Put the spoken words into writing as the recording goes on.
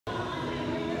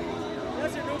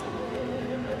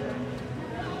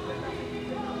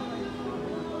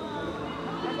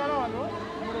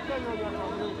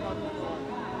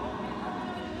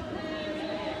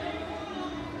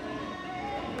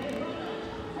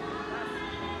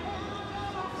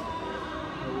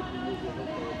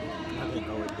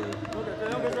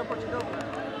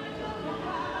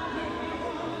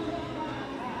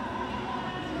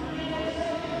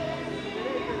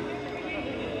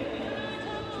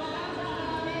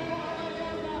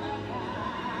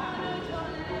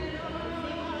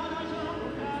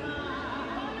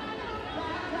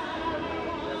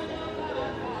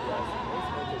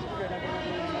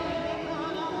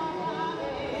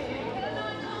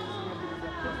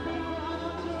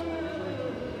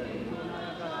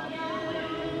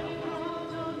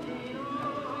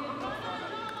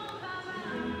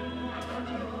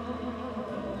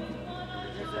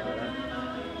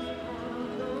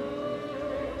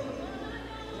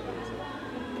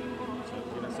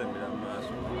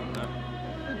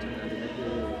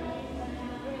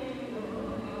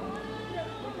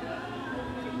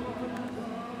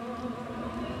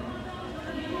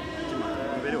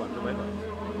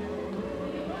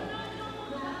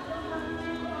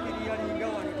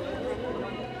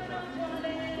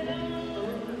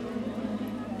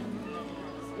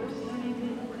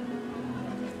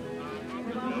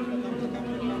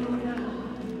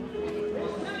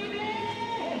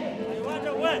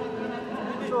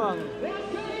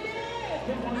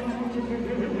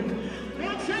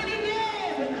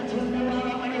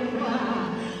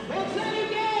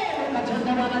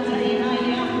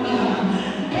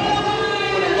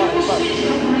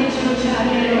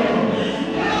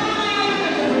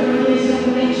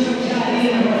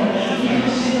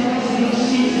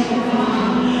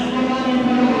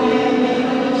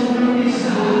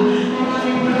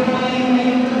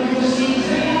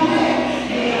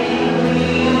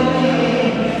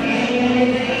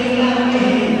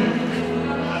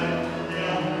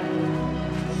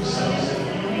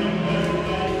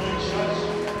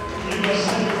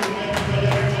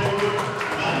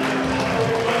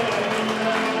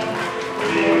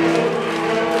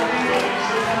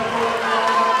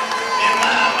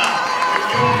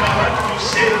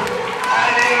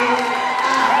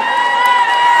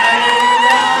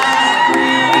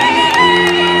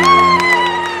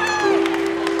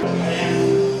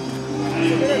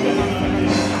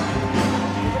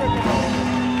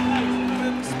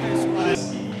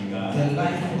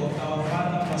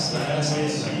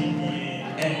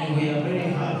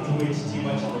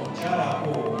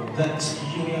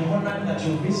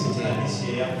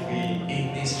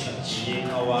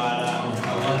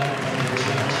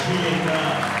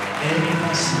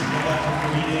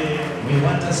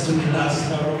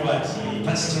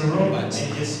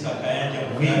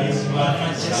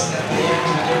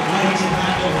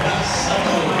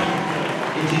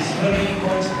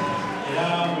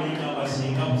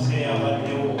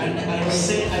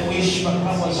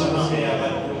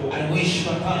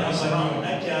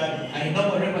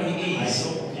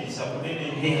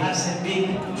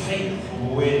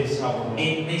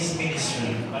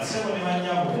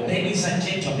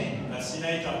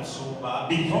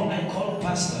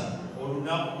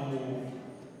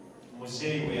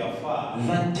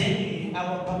That day,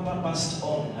 our Papa passed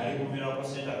on. I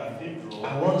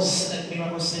was at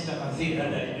Miracle Center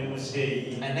Cathedral,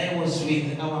 and I was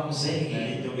with our Mzee.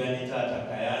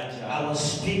 I was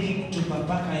speaking to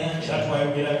Papa Kayanja,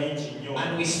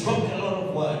 and we spoke a lot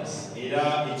of words.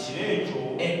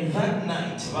 And that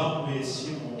night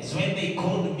is when they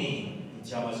called me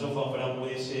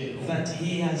that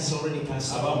he has already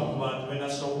passed on.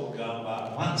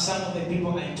 One some of the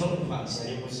people I told first,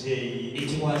 it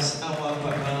was our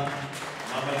Papa.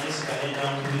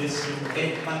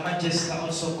 And Mama Jessica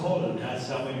also called,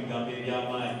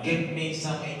 gave me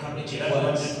some encouraging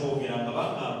words.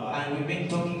 And we've been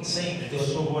talking, saying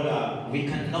that we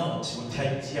cannot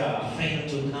fail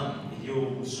to come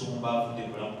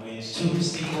to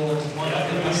see what one of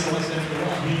the pastors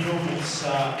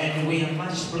have. And we are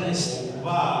much blessed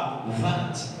that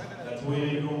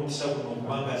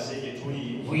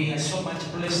we are so much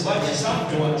blessed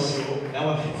that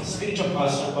our spiritual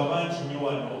pastor,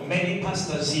 many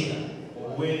pastors here.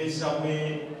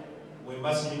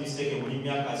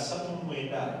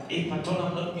 If at all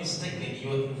I'm not mistaken,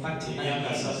 you're in 39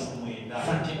 years.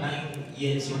 39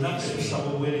 Yes,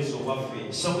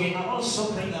 so we are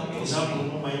also praying that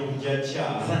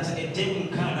a day will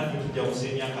come.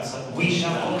 We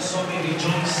shall also be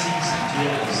rejoicing and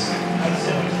tears.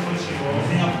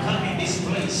 They have come in this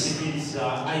place.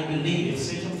 I believe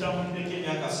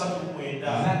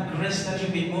that grace that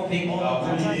you've been moving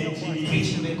on,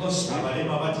 preaching the gospel, the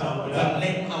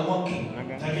lame are walking.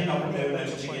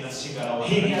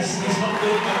 He is not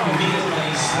going to be by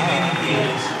his remaining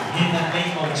years. In the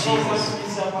name of Jesus.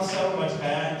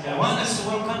 I want us to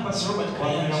welcome Pastor Robert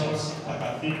Kayanja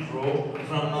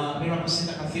from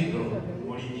Miracosita Cathedral.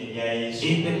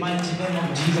 In the mighty name of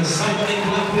Jesus. Somebody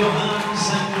clap your hands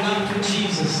and clap to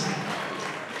Jesus.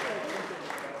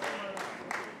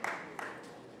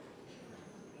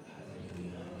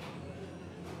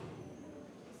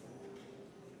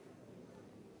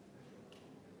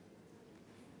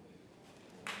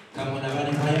 Come on,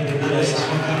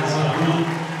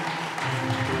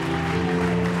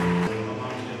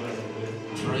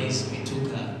 praise be to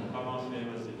God.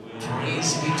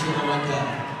 Praise be to our God.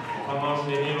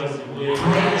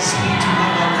 Praise be to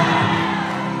our God.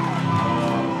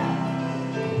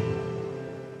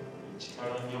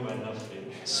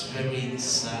 It's very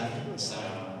sad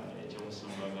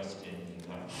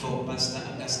for Pastor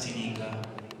Augustine Yiga.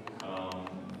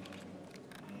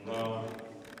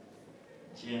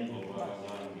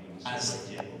 As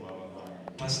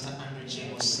Pastor Andrew J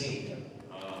was saying,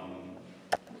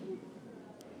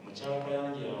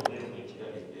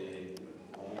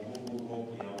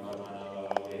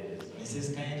 Mrs.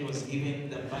 Kayanja was given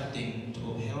the burden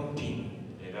of helping,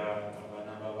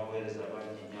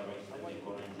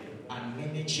 and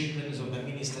many children of the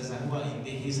ministers who are in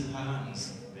his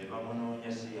hands.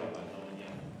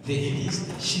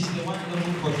 She's the one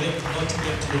looking for them, not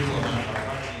them to look for her.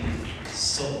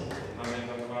 So,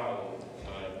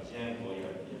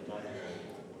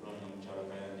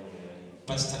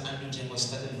 Pastor Andrew Jengo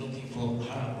started looking for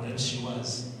her wherever she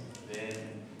was.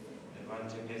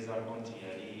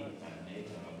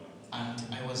 And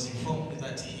I was informed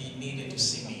that he needed to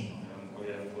see me.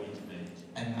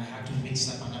 And I had to fix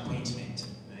up an appointment.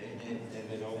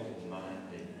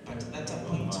 But that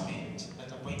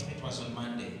appointment was on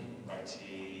Monday.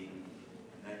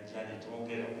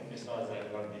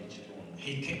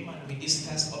 He came and we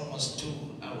discussed almost 2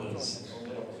 hours.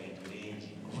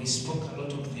 We spoke a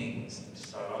lot of things.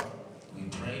 We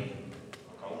prayed.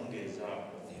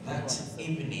 That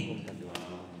evening,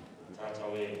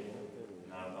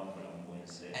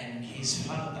 and his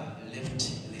father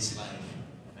left this life.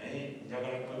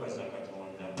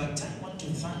 But I want to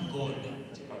thank God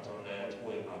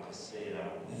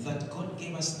that God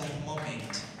gave us that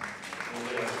moment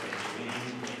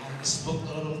and spoke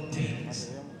a lot of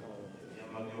things.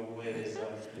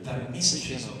 The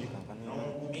mysteries of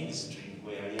ministry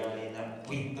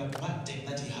with the burden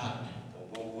that he had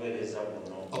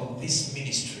of this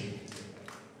ministry.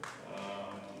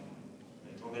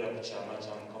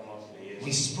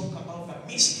 We spoke about the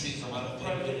mysteries of our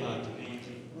family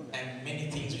and many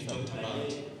things we talked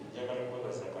about.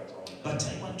 But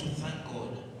I want to thank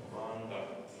God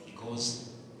because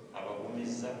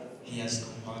he has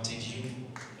converted you.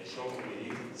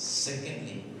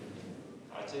 Secondly,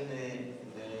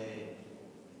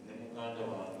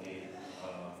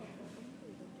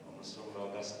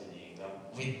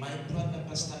 with my brother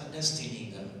Pastor Augustine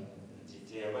Yiga,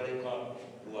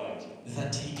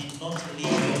 that he did not leave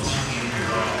your family.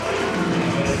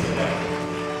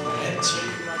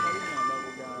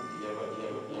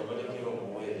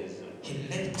 He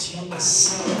left you a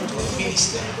servant to a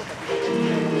minister.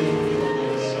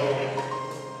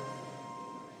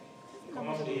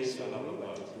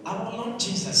 Our Lord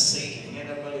Jesus said,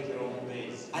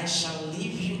 I shall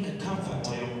leave you a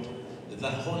comforter, the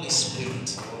Holy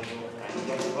Spirit.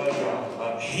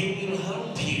 He will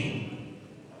help you.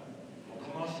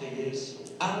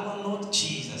 Our Lord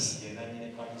Jesus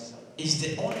is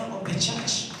the owner of the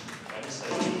church.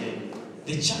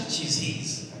 The church is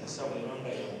his.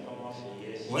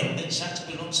 When the church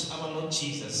belongs to our Lord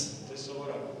Jesus,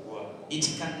 it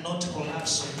cannot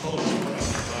collapse or fall.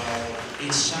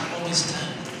 It shall always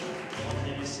stand.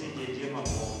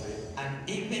 And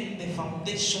even the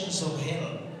foundations of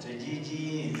hell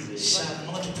shall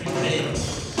not prevail.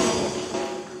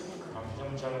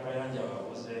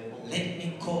 Let me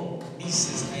call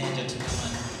Mrs. Kayanja to come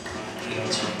and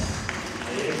greet you.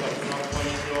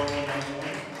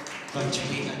 But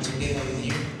we are together with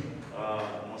you.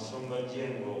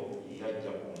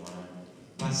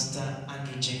 Pastor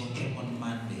Andrew Jengo came on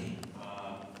Monday.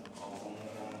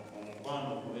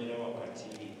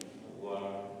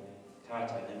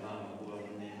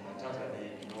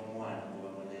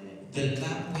 The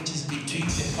love which is between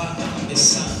the Father and the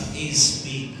Son is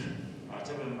big.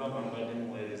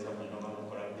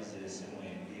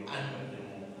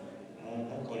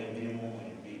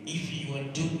 If you are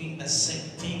doing the same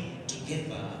thing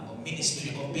together, or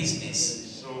ministry or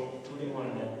business,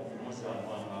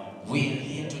 we are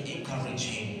here to encourage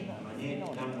him.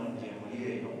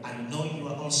 I know you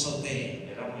are also there,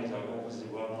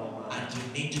 and you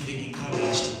need to be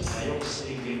encouraged,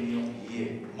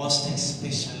 most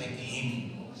especially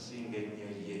him,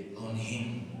 on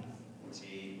him,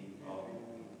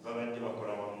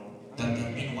 that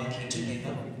they've been working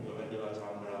together,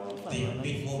 they have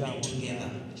been moving together,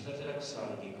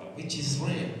 which is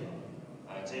rare.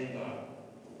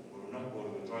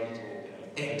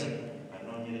 And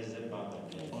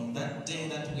on that day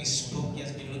that we spoke, he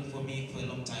has been looking for me for a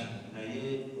long time.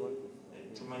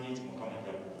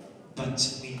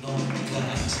 But we know that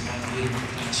God will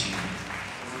catch you.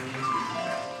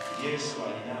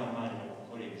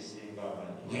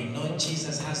 We know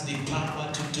Jesus has the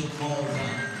power to do more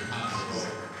than